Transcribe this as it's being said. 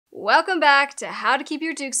Welcome back to How to Keep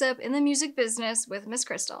Your Dukes Up in the Music Business with Miss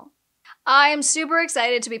Krystle. I am super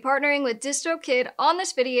excited to be partnering with DistroKid on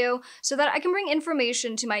this video so that I can bring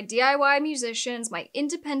information to my DIY musicians, my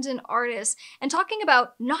independent artists, and talking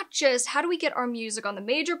about not just how do we get our music on the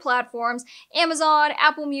major platforms, Amazon,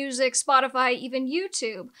 Apple Music, Spotify, even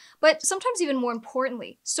YouTube, but sometimes even more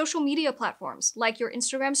importantly, social media platforms like your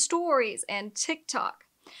Instagram stories and TikTok.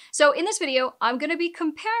 So in this video, I'm going to be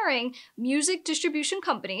comparing music distribution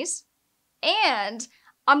companies, and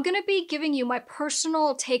I'm going to be giving you my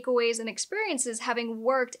personal takeaways and experiences having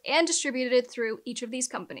worked and distributed through each of these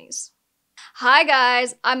companies. Hi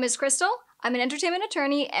guys, I'm Miss Krystle. I'm an entertainment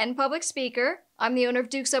attorney and public speaker. I'm the owner of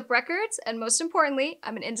Dukes Up Records, and most importantly,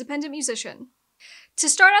 I'm an independent musician. To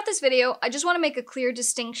start out this video, I just want to make a clear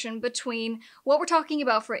distinction between what we're talking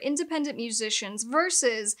about for independent musicians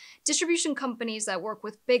versus distribution companies that work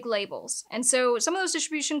with big labels. And so some of those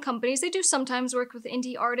distribution companies, they do sometimes work with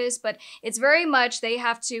indie artists, but it's very much they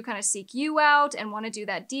have to kind of seek you out and want to do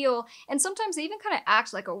that deal. And sometimes they even kind of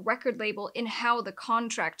act like a record label in how the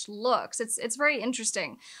contract looks. It's very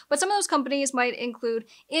interesting. But some of those companies might include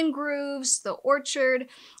InGrooves, The Orchard,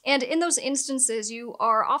 and in those instances, you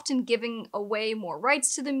are often giving away more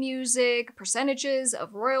rights to the music, percentages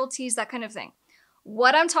of royalties, that kind of thing.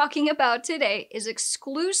 What I'm talking about today is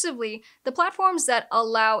exclusively the platforms that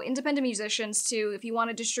allow independent musicians to, if you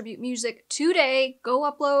want to distribute music today, go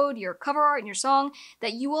upload your cover art and your song,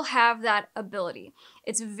 that you will have that ability.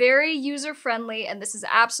 It's very user-friendly, and this is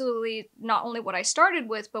absolutely not only what I started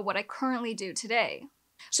with, but what I currently do today.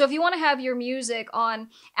 So if you want to have your music on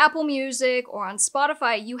Apple Music or on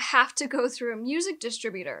Spotify, you have to go through a music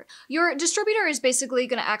distributor. Your distributor is basically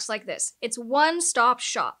going to act like this. It's one-stop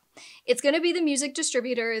shop. It's going to be the music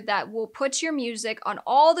distributor that will put your music on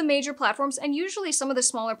all the major platforms and usually some of the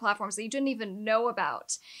smaller platforms that you didn't even know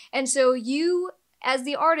about. And so you, as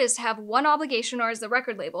the artist, have one obligation, or as the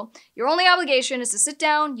record label, your only obligation is to sit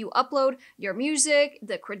down, you upload your music,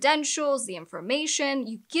 the credentials, the information,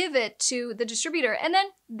 you give it to the distributor, and then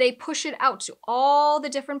they push it out to all the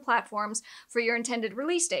different platforms for your intended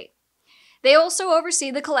release date. They also oversee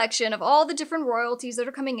the collection of all the different royalties that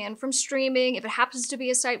are coming in from streaming, if it happens to be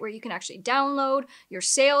a site where you can actually download, your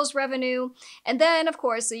sales revenue, and then, of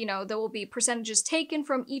course, there will be percentages taken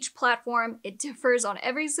from each platform. It differs on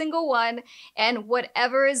every single one, and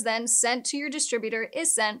whatever is then sent to your distributor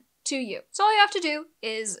is sent to you. So all you have to do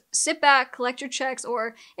is sit back, collect your checks,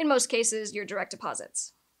 or in most cases, your direct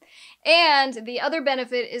deposits. And the other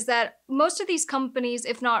benefit is that most of these companies,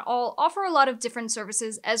 if not all, offer a lot of different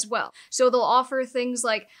services as well. So they'll offer things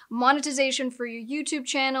like monetization for your YouTube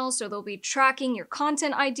channel, so they'll be tracking your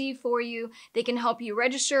content ID for you. They can help you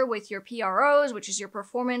register with your PROs, which is your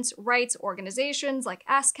performance rights organizations like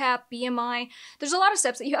ASCAP, BMI. There's a lot of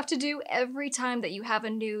steps that you have to do every time that you have a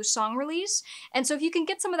new song release. And so if you can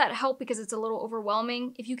get some of that help, because it's a little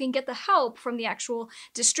overwhelming, if you can get the help from the actual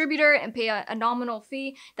distributor and pay a nominal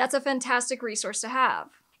fee, that's a fantastic resource to have.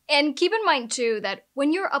 And keep in mind too that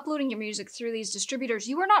when you're uploading your music through these distributors,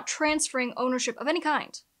 you are not transferring ownership of any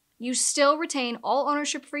kind. You still retain all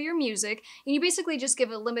ownership for your music, and you basically just give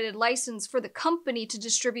a limited license for the company to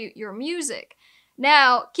distribute your music.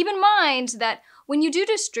 Now, keep in mind that when you do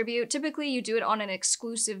distribute, typically you do it on an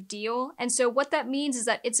exclusive deal. And so what that means is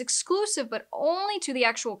that it's exclusive, but only to the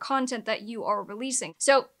actual content that you are releasing.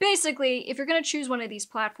 So basically, if you're going to choose one of these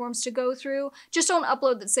platforms to go through, just don't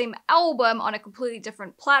upload the same album on a completely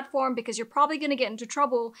different platform, because you're probably going to get into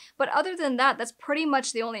trouble. But other than that, that's pretty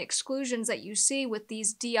much the only exclusions that you see with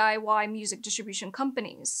these DIY music distribution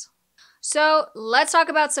companies. So let's talk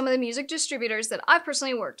about some of the music distributors that I've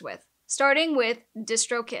personally worked with, starting with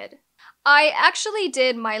DistroKid. I actually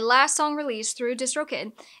did my last song release through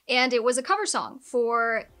DistroKid, and it was a cover song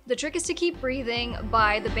for The Trick Is to Keep Breathing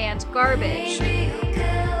by the band Garbage.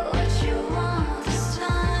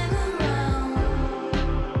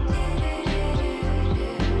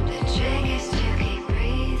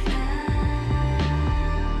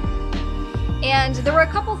 And there were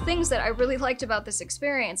a couple things that I really liked about this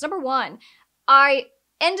experience. Number one, I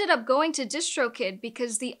ended up going to DistroKid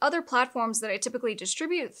because the other platforms that I typically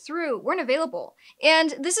distribute through weren't available.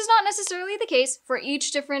 And this is not necessarily the case for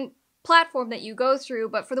each different platform that you go through,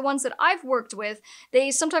 but for the ones that I've worked with, they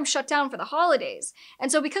sometimes shut down for the holidays.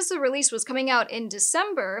 And so because the release was coming out in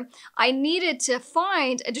December, I needed to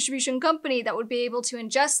find a distribution company that would be able to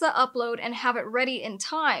ingest the upload and have it ready in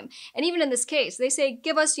time. And even in this case, they say,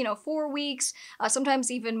 give us, 4 weeks, sometimes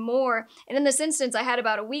even more. And in this instance, I had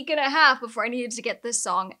about a week and a half before I needed to get this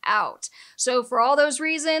song out. So for all those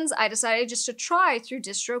reasons, I decided just to try through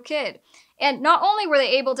DistroKid. And not only were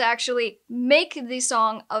they able to actually make the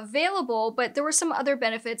song available, but there were some other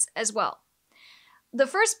benefits as well. The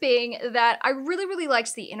first being that I really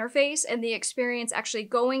liked the interface and the experience actually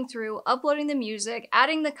going through, uploading the music,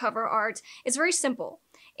 adding the cover art. It's very simple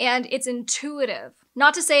and it's intuitive.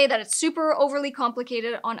 Not to say that it's super overly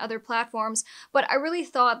complicated on other platforms, but I really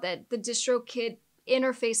thought that the DistroKid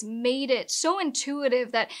interface made it so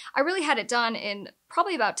intuitive that I really had it done in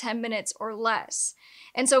probably about 10 minutes or less.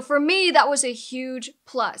 And so for me, that was a huge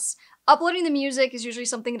plus. Uploading the music is usually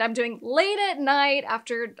something that I'm doing late at night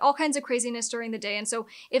after all kinds of craziness during the day, and so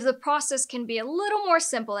if the process can be a little more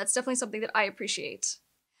simple, that's definitely something that I appreciate.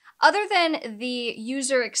 Other than the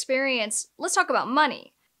user experience, let's talk about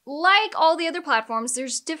money. Like all the other platforms,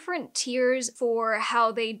 there's different tiers for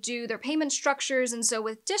how they do their payment structures, and so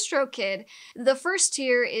with DistroKid, the first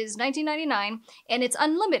tier is $19.99 and it's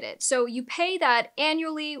unlimited. So you pay that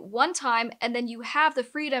annually one time and then you have the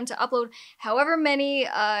freedom to upload however many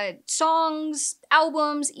songs,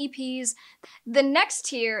 albums, EPs. The next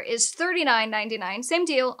tier is $39.99, same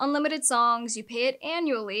deal, unlimited songs, you pay it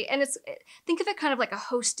annually, and think of it kind of like a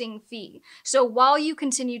hosting fee. So while you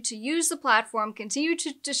continue to use the platform, continue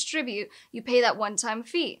to distribute, you pay that one-time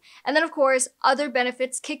fee. And then of course, other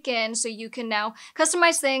benefits kick in, so you can now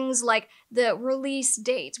customize things like the release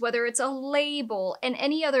date, whether it's a label, and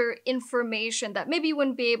any other information that maybe you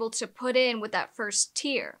wouldn't be able to put in with that first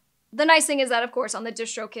tier. The nice thing is that, of course, on the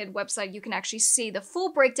DistroKid website, you can actually see the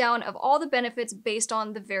full breakdown of all the benefits based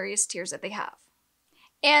on the various tiers that they have.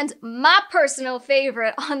 And my personal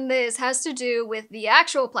favorite on this has to do with the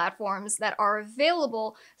actual platforms that are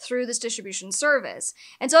available through this distribution service.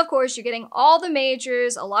 And so, of course, you're getting all the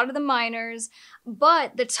majors, a lot of the minors,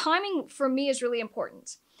 but the timing for me is really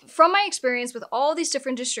important. From my experience with all these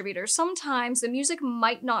different distributors, sometimes the music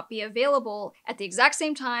might not be available at the exact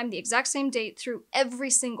same time, the exact same date through every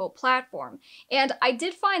single platform. And I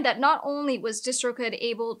did find that not only was DistroKid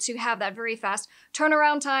able to have that very fast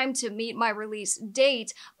turnaround time to meet my release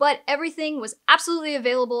date, but everything was absolutely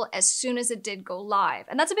available as soon as it did go live.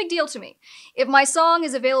 And that's a big deal to me. If my song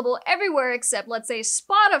is available everywhere except, let's say,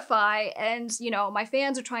 Spotify, and, my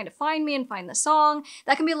fans are trying to find me and find the song,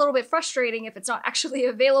 that can be a little bit frustrating if it's not actually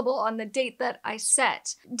available on the date that I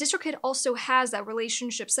set. DistroKid also has that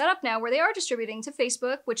relationship set up now where they are distributing to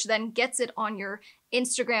Facebook, which then gets it on your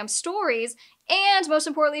Instagram stories, and most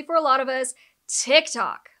importantly for a lot of us,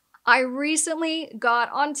 TikTok. I recently got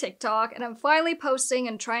on TikTok and I'm finally posting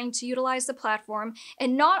and trying to utilize the platform,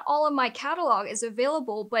 and not all of my catalog is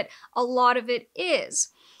available, but a lot of it is.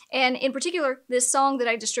 And in particular, this song that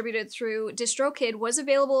I distributed through DistroKid was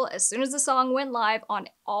available as soon as the song went live on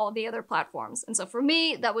all the other platforms. And so for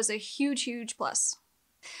me, that was a huge plus.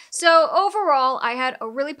 So overall, I had a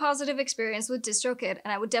really positive experience with DistroKid,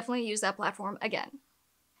 and I would definitely use that platform again.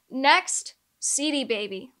 Next,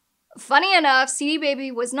 CDbaby. Funny enough,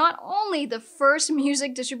 CDbaby was not only the first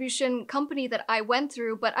music distribution company that I went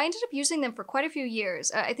through, but I ended up using them for quite a few years.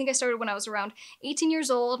 I think I started when I was around 18 years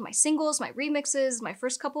old, my singles, my remixes, my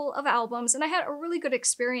first couple of albums, and I had a really good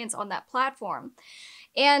experience on that platform.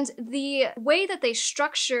 And the way that they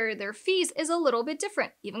structure their fees is a little bit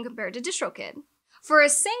different, even compared to DistroKid. For a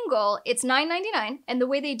single, it's $9.99, and the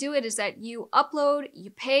way they do it is that you upload,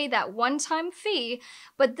 you pay that one-time fee,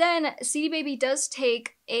 but then CDbaby does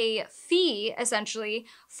take a fee, essentially,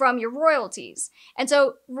 from your royalties. And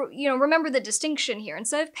so, remember the distinction here.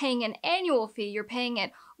 Instead of paying an annual fee, you're paying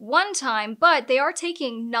it one time, but they are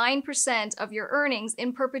taking 9% of your earnings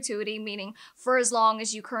in perpetuity, meaning for as long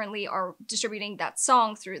as you currently are distributing that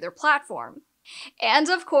song through their platform. And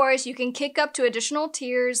of course, you can kick up to additional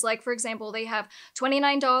tiers, like for example, they have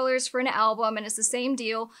 $29 for an album, and it's the same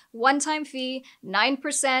deal, one-time fee,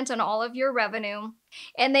 9% on all of your revenue.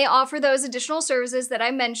 And they offer those additional services that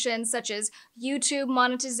I mentioned, such as YouTube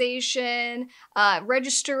monetization,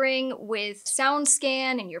 registering with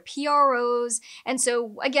SoundScan and your PROs. And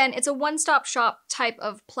so again, it's a one-stop shop type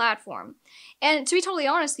of platform. And to be totally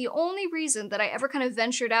honest, the only reason that I ever kind of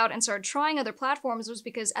ventured out and started trying other platforms was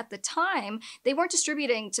because at the time, they weren't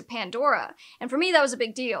distributing to Pandora. And for me, that was a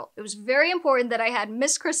big deal. It was very important that I had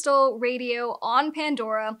Miss Krystle radio on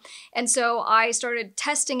Pandora. And so I started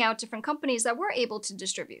testing out different companies that were able to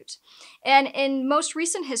distribute. And in most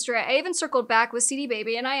recent history, I even circled back with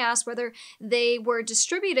CDbaby and I asked whether they were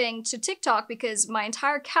distributing to TikTok, because my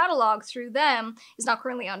entire catalog through them is not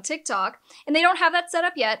currently on TikTok, and they don't have that set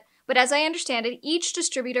up yet. But as I understand it, each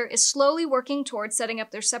distributor is slowly working towards setting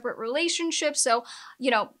up their separate relationships. So,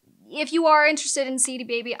 if you are interested in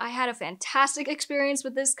CDbaby, I had a fantastic experience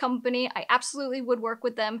with this company. I absolutely would work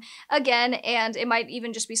with them again, and it might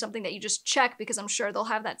even just be something that you just check, because I'm sure they'll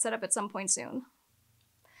have that set up at some point soon.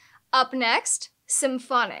 Up next,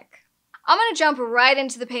 Symphonic. I'm gonna jump right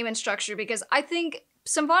into the payment structure because I think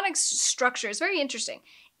Symphonic's structure is very interesting.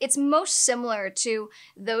 It's most similar to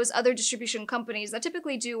those other distribution companies that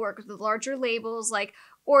typically do work with the larger labels like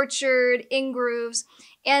Orchard, Ingrooves,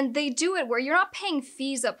 and they do it where you're not paying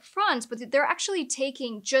fees up front, but they're actually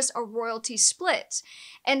taking just a royalty split.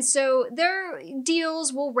 And so their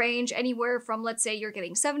deals will range anywhere from, let's say you're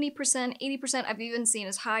getting 70%, 80%, I've even seen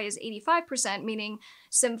as high as 85%, meaning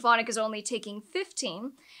Symphonic is only taking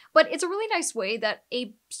 15%. But it's a really nice way that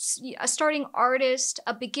a starting artist,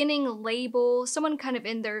 a beginning label, someone kind of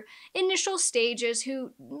in their initial stages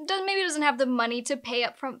who maybe doesn't have the money to pay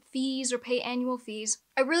upfront fees or pay annual fees.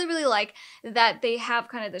 I really like that they have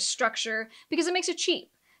kind of this structure because it makes it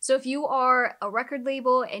cheap. So if you are a record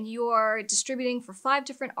label and you are distributing for 5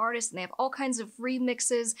 different artists and they have all kinds of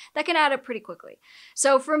remixes, that can add up pretty quickly.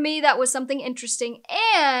 So for me, that was something interesting.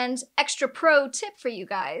 And extra pro tip for you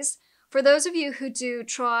guys. For those of you who do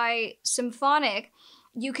try Symphonic,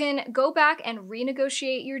 you can go back and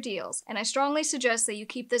renegotiate your deals. And I strongly suggest that you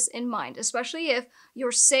keep this in mind, especially if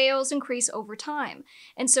your sales increase over time.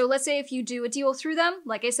 And so let's say if you do a deal through them,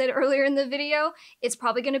 like I said earlier in the video, it's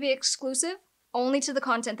probably going to be exclusive only to the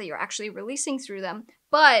content that you're actually releasing through them.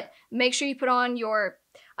 But make sure you put on your,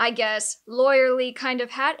 I guess, lawyerly kind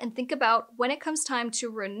of hat and think about when it comes time to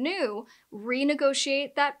renew,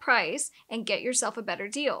 renegotiate that price and get yourself a better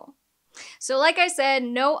deal. So like I said,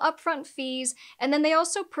 no upfront fees, and then they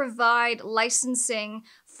also provide licensing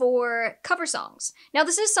for cover songs. Now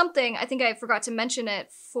this is something, I think I forgot to mention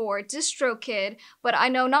it for DistroKid, but I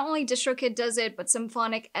know not only DistroKid does it, but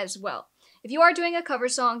Symphonic as well. If you are doing a cover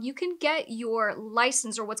song, you can get your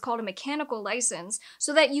license, or what's called a mechanical license,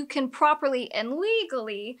 so that you can properly and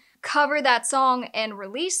legally cover that song and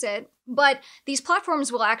release it, but these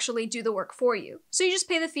platforms will actually do the work for you. So you just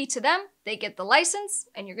pay the fee to them, they get the license,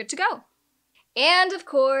 and you're good to go. And of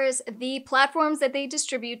course, the platforms that they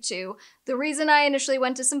distribute to, the reason I initially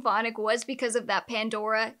went to Symphonic was because of that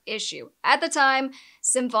Pandora issue. At the time,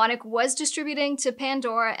 Symphonic was distributing to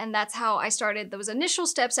Pandora, and that's how I started those initial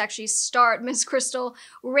steps to actually start Miss Krystle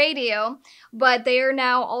Radio. But they are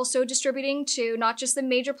now also distributing to not just the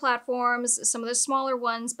major platforms, some of the smaller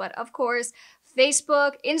ones, but of course,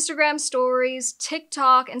 Facebook, Instagram stories,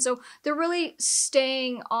 TikTok, and so they're really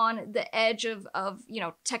staying on the edge of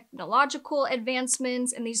technological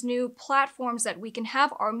advancements and these new platforms that we can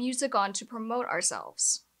have our music on to promote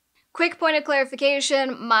ourselves. Quick point of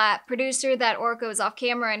clarification, my producer, that Orko, is off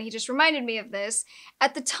camera and he just reminded me of this.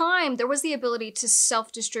 At the time, there was the ability to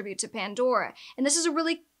self-distribute to Pandora, and this is a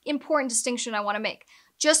really important distinction I want to make.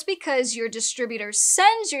 Just because your distributor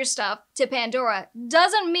sends your stuff to Pandora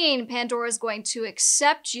doesn't mean Pandora is going to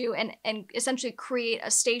accept you and essentially create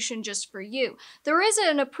a station just for you. There is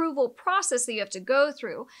an approval process that you have to go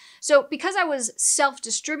through. So because I was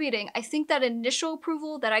self-distributing, I think that initial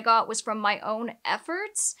approval that I got was from my own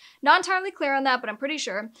efforts. Not entirely clear on that, but I'm pretty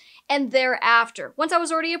sure. And thereafter, once I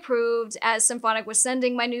was already approved, as Symphonic was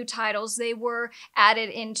sending my new titles, they were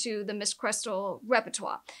added into the Miss Krystle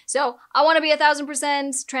repertoire. So I want to be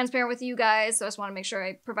 1000% transparent with you guys, so I just want to make sure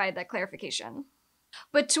I provide that clarification.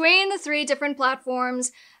 Between the 3 different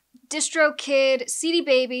platforms, DistroKid,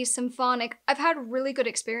 CDbaby, Symphonic, I've had really good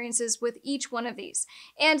experiences with each one of these.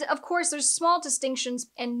 And of course, there's small distinctions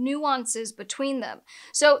and nuances between them.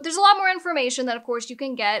 So there's a lot more information that of course you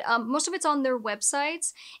can get. Most of it's on their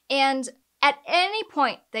websites. And at any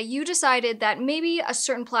point that you decided that maybe a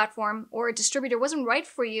certain platform or a distributor wasn't right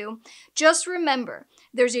for you, just remember,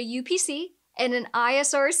 there's a UPC and an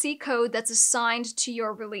ISRC code that's assigned to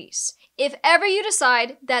your release. If ever you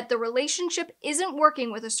decide that the relationship isn't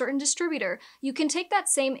working with a certain distributor, you can take that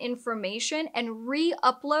same information and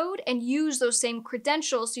re-upload and use those same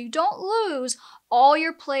credentials so you don't lose all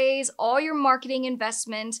your plays, all your marketing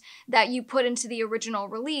investment that you put into the original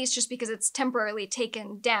release just because it's temporarily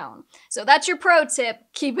taken down. So that's your pro tip,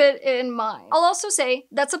 keep it in mind. I'll also say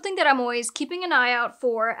that's something that I'm always keeping an eye out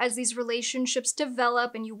for as these relationships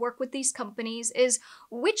develop and you work with these companies is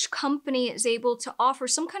which company is able to offer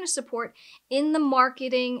some kind of support in the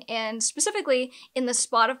marketing and specifically in the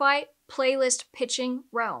Spotify playlist pitching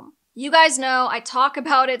realm. You guys know I talk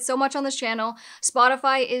about it so much on this channel.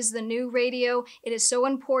 Spotify is the new radio. It is so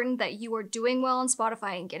important that you are doing well on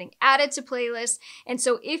Spotify and getting added to playlists. And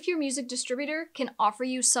so if your music distributor can offer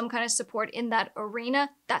you some kind of support in that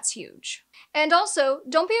arena, that's huge. And also,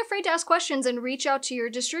 don't be afraid to ask questions and reach out to your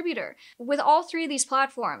distributor. With all three of these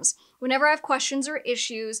platforms, whenever I have questions or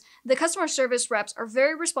issues, the customer service reps are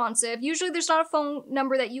very responsive. Usually there's not a phone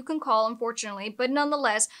number that you can call, unfortunately, but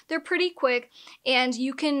nonetheless, they're pretty quick and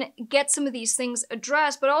you can get some of these things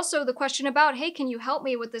addressed. But also the question about, hey, can you help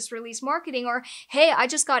me with this release marketing? Or, hey, I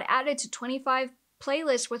just got added to 25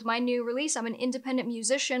 playlists with my new release. I'm an independent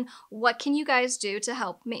musician. What can you guys do to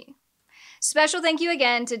help me? Special thank you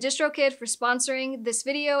again to DistroKid for sponsoring this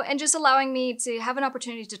video and just allowing me to have an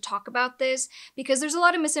opportunity to talk about this, because there's a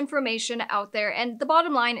lot of misinformation out there, and the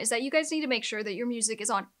bottom line is that you guys need to make sure that your music is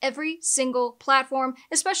on every single platform,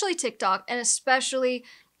 especially TikTok and especially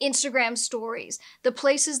Instagram stories, the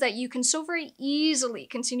places that you can so very easily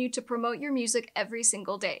continue to promote your music every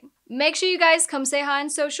single day. Make sure you guys come say hi on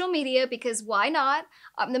social media, because why not?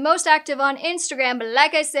 I'm the most active on Instagram, but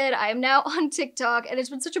like I said, I am now on TikTok, and it's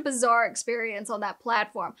been such a bizarre experience on that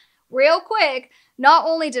platform. Real quick, not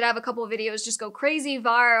only did I have a couple of videos just go crazy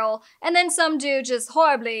viral, and then some do just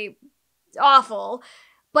horribly awful,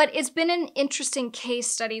 but it's been an interesting case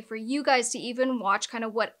study for you guys to even watch kind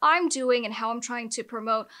of what I'm doing and how I'm trying to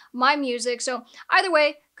promote my music. So either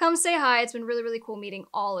way, come say hi. It's been really, really cool meeting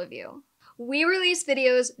all of you. We release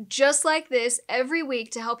videos just like this every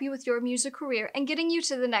week to help you with your music career and getting you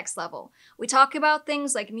to the next level. We talk about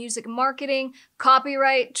things like music marketing,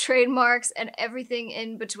 copyright, trademarks, and everything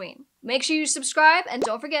in between. Make sure you subscribe and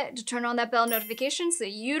don't forget to turn on that bell notification so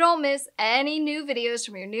you don't miss any new videos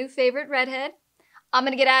from your new favorite redhead. I'm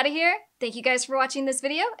gonna get out of here. Thank you guys for watching this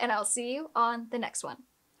video, and I'll see you on the next one.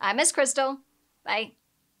 I'm Miss Krystle. Bye.